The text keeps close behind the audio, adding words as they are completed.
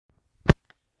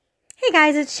Hey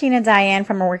guys, it's Sheena Diane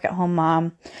from A Work at Home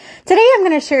Mom. Today I'm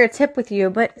going to share a tip with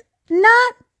you, but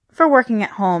not for working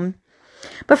at home,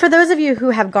 but for those of you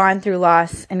who have gone through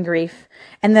loss and grief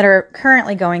and that are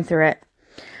currently going through it.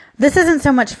 This isn't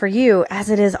so much for you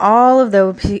as it is all of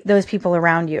those people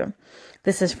around you.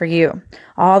 This is for you.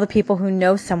 All the people who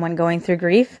know someone going through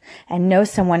grief and know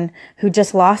someone who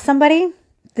just lost somebody.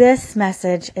 This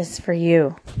message is for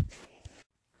you.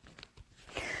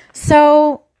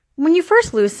 So, when you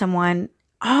first lose someone,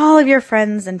 all of your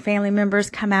friends and family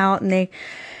members come out and they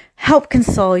help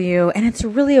console you. And it's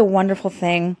really a wonderful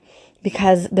thing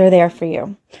because they're there for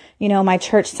you. You know, my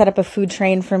church set up a food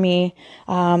train for me.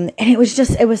 And it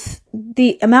was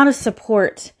the amount of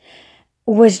support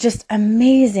was just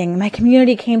amazing. My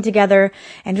community came together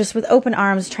and just with open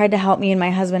arms tried to help me and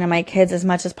my husband and my kids as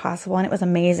much as possible. And it was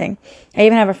amazing. I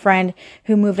even have a friend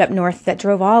who moved up north that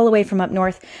drove all the way from up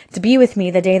north to be with me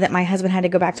the day that my husband had to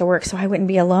go back to work so I wouldn't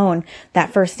be alone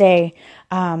that first day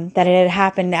that it had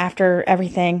happened after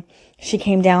everything. She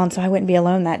came down so I wouldn't be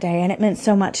alone that day. And it meant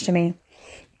so much to me.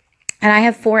 And I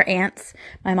have 4 aunts.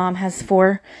 My mom has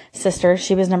 4 sisters.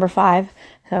 She was number 5.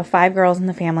 So 5 girls in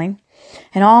the family.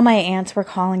 And all my aunts were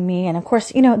calling me. And of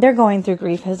course, you know, they're going through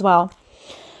grief as well.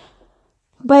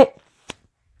 But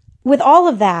with all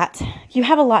of that, you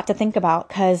have a lot to think about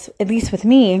because, at least with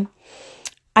me,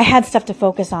 I had stuff to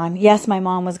focus on. Yes, my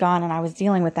mom was gone and I was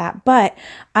dealing with that, but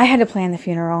I had to plan the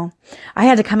funeral. I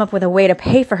had to come up with a way to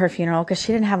pay for her funeral because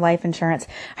she didn't have life insurance.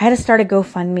 I had to start a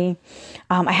GoFundMe.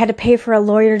 I had to pay for a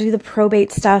lawyer to do the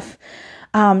probate stuff.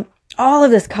 All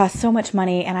of this cost so much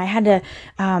money, and I had to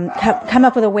come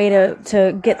up with a way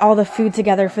to get all the food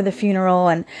together for the funeral,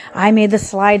 and I made the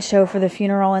slideshow for the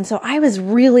funeral, and so I was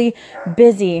really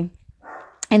busy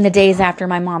in the days after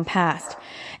my mom passed,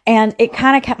 and it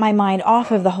kind of kept my mind off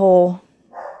of the whole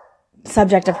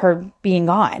subject of her being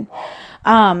gone.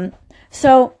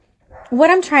 So what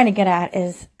I'm trying to get at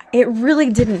is it really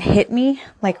didn't hit me,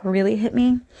 like really hit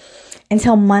me,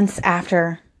 until months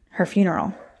after her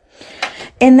funeral.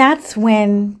 And that's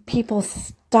when people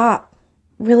stop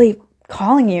really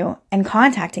calling you and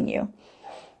contacting you.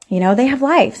 You know, they have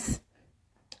lives.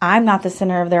 I'm not the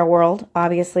center of their world,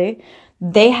 obviously.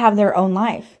 They have their own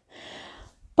life.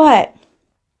 But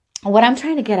what I'm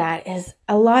trying to get at is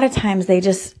a lot of times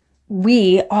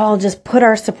we all just put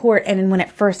our support in when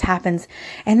it first happens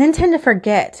and then tend to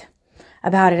forget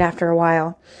about it after a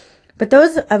while. But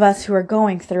those of us who are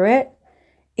going through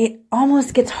it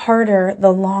almost gets harder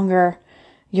the longer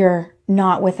you're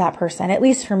not with that person, at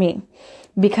least for me.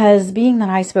 Because being that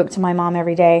I spoke to my mom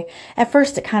every day, at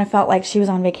first it kind of felt like she was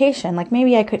on vacation. Like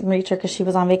maybe I couldn't reach her because she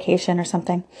was on vacation or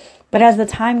something. But as the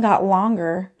time got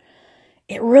longer,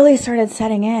 it really started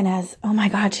setting in as, oh my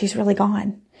God, she's really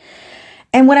gone.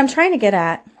 And what I'm trying to get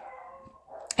at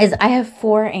is I have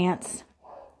 4 aunts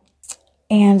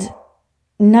and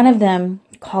none of them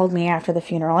called me after the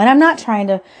funeral. And I'm not trying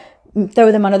to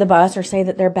throw them under the bus or say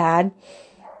that they're bad.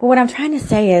 But what I'm trying to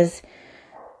say is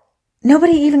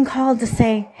nobody even called to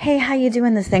say, hey, how you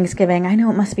doing this Thanksgiving? I know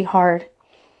it must be hard.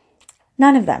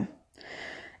 None of them.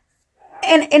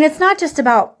 And it's not just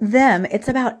about them. It's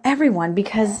about everyone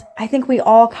because I think we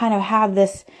all kind of have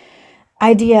this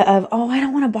idea of, oh, I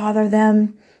don't want to bother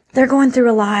them. They're going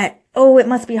through a lot. Oh, it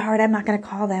must be hard. I'm not going to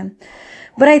call them.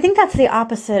 But I think that's the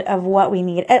opposite of what we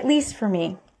need, at least for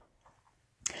me.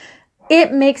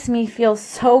 It makes me feel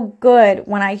so good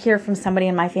when I hear from somebody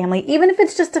in my family, even if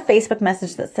it's just a Facebook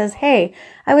message that says, hey,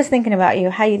 I was thinking about you.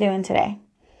 How you doing today?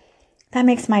 That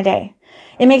makes my day.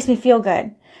 It makes me feel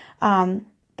good.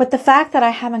 But the fact that I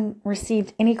haven't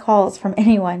received any calls from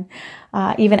anyone,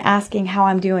 even asking how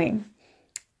I'm doing,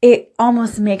 it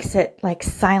almost makes it like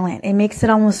silent. It makes it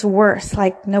almost worse,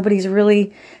 like nobody's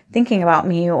really thinking about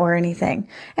me or anything.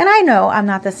 And I know I'm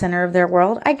not the center of their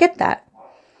world. I get that.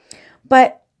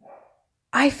 But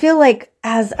I feel like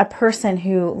as a person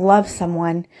who loves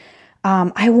someone,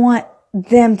 I want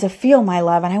them to feel my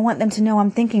love and I want them to know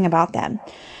I'm thinking about them.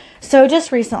 So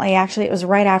just recently, actually, it was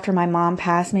right after my mom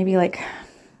passed, maybe like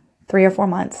 3 or 4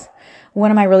 months.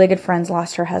 One of my really good friends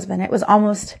lost her husband. It was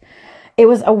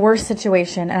a worse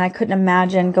situation and I couldn't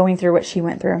imagine going through what she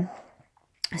went through.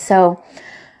 So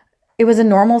it was a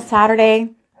normal Saturday.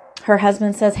 Her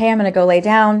husband says, hey, I'm going to go lay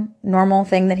down. Normal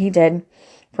thing that he did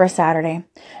for a Saturday.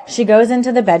 She goes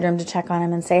into the bedroom to check on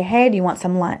him and say, hey, do you want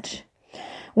some lunch?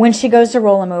 When she goes to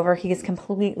roll him over, he's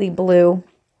completely blue.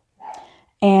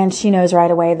 And she knows right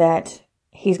away that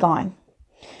he's gone.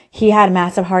 He had a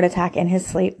massive heart attack in his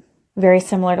sleep. Very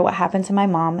similar to what happened to my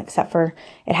mom, except for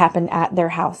it happened at their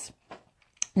house.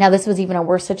 Now, this was even a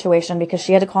worse situation because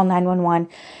she had to call 911.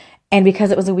 And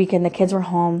because it was a weekend, the kids were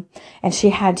home. And she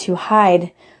had to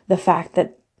hide the fact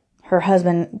that her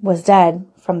husband was dead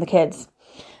from the kids.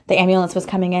 The ambulance was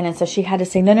coming in, and so she had to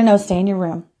say, no, stay in your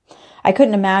room. I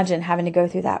couldn't imagine having to go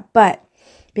through that. But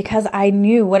because I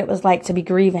knew what it was like to be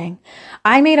grieving,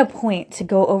 I made a point to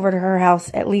go over to her house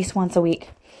at least once a week.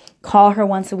 Call her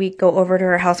once a week, go over to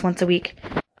her house once a week.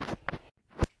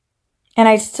 And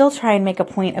I still try and make a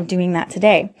point of doing that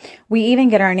today. We even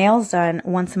get our nails done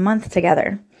once a month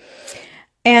together.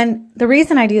 And the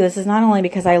reason I do this is not only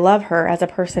because I love her as a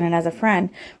person and as a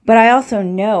friend, but I also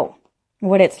know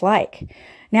what it's like.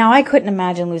 Now, I couldn't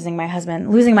imagine losing my husband.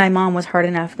 Losing my mom was hard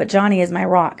enough, but Johnny is my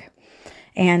rock.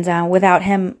 And without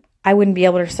him, I wouldn't be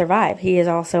able to survive. He is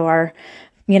also our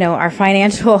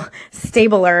financial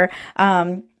stabler.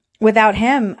 Without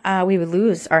him, we would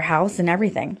lose our house and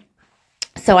everything.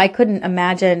 So I couldn't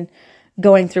imagine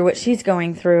going through what she's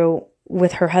going through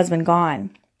with her husband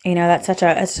gone. That's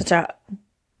such a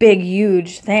big,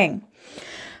 huge thing.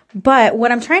 But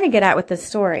what I'm trying to get at with this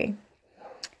story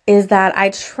is that I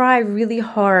try really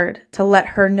hard to let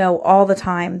her know all the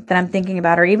time that I'm thinking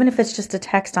about her, even if it's just a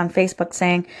text on Facebook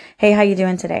saying, hey, how you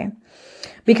doing today?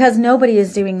 Because nobody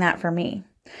is doing that for me.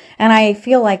 And I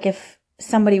feel like if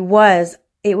somebody was,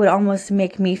 it would almost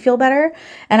make me feel better.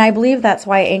 And I believe that's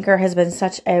why Anchor has been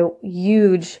such a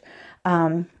huge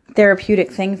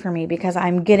therapeutic thing for me, because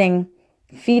I'm getting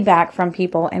feedback from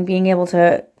people and being able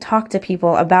to talk to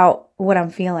people about what I'm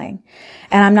feeling.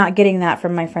 And I'm not getting that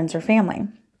from my friends or family.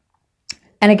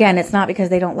 And again, it's not because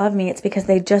they don't love me. It's because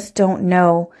they just don't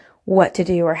know what to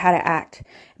do or how to act.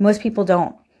 Most people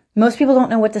don't. Most people don't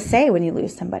know what to say when you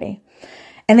lose somebody.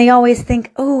 And they always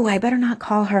think, oh, I better not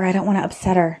call her. I don't want to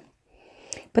upset her.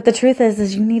 But the truth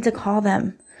is you need to call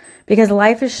them, because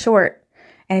life is short.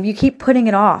 And if you keep putting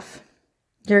it off,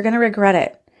 you're going to regret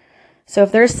it. So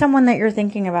if there's someone that you're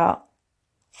thinking about,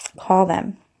 call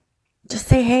them. Just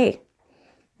say, hey.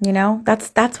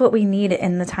 That's what we need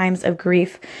in the times of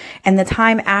grief, and the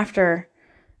time after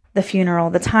the funeral,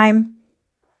 the time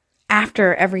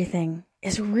after everything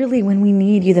is really when we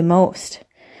need you the most.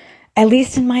 At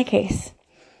least in my case.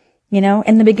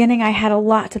 In the beginning, I had a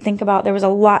lot to think about. There was a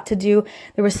lot to do.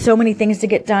 There were so many things to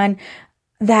get done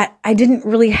that I didn't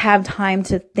really have time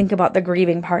to think about the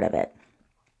grieving part of it.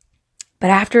 But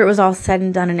after it was all said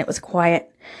and done and it was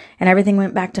quiet and everything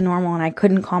went back to normal and I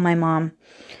couldn't call my mom,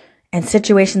 and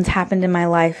situations happened in my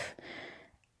life,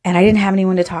 and I didn't have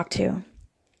anyone to talk to,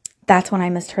 that's when I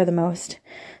missed her the most.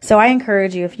 So I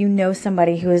encourage you, if you know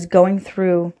somebody who is going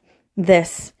through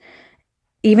this,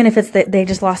 even if it's that they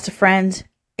just lost a friend,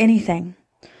 anything,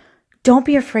 don't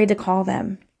be afraid to call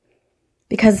them,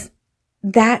 because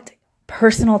that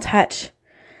personal touch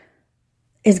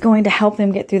is going to help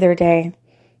them get through their day.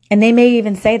 And they may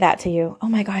even say that to you. Oh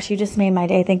my gosh, you just made my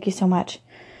day. Thank you so much.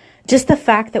 Just the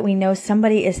fact that we know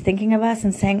somebody is thinking of us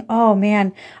and saying, oh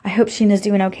man, I hope Sheena's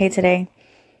doing okay today.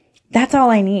 That's all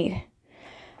I need.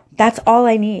 That's all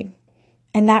I need.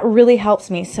 And that really helps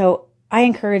me. So I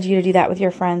encourage you to do that with your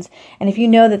friends. And if you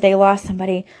know that they lost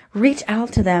somebody, reach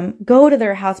out to them, go to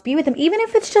their house, be with them, even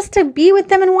if it's just to be with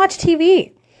them and watch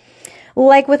TV.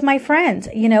 Like with my friend,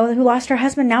 who lost her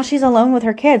husband. Now she's alone with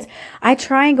her kids. I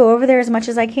try and go over there as much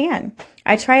as I can.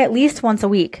 I try at least once a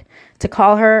week to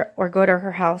call her or go to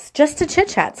her house just to chit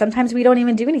chat. Sometimes we don't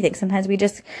even do anything. Sometimes we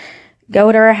just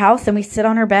go to her house and we sit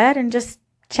on her bed and just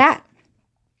chat,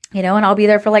 and I'll be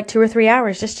there for like 2 or 3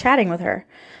 hours just chatting with her.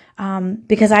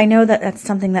 Because I know that that's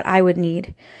something that I would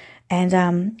need. And,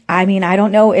 I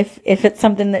don't know if it's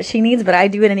something that she needs, but I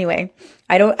do it anyway.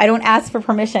 I don't ask for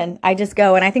permission. I just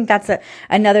go. And I think that's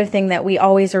another thing that we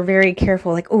always are very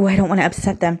careful. Like, oh, I don't want to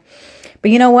upset them.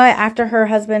 But you know what? After her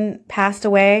husband passed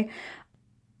away,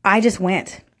 I just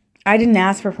went. I didn't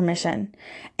ask for permission.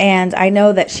 And I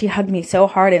know that she hugged me so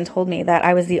hard and told me that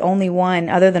I was the only one,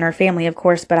 other than her family, of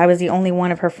course, but I was the only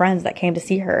one of her friends that came to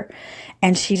see her.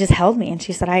 And she just held me and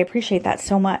she said, I appreciate that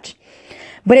so much.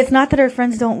 But it's not that her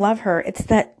friends don't love her. It's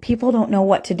that people don't know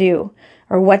what to do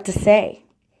or what to say.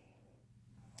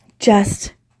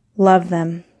 Just love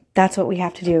them. That's what we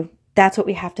have to do. That's what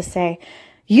we have to say.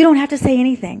 You don't have to say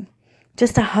anything.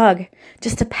 Just a hug,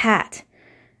 just a pat,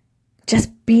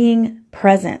 just being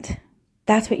present.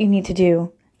 That's what you need to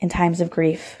do in times of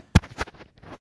grief.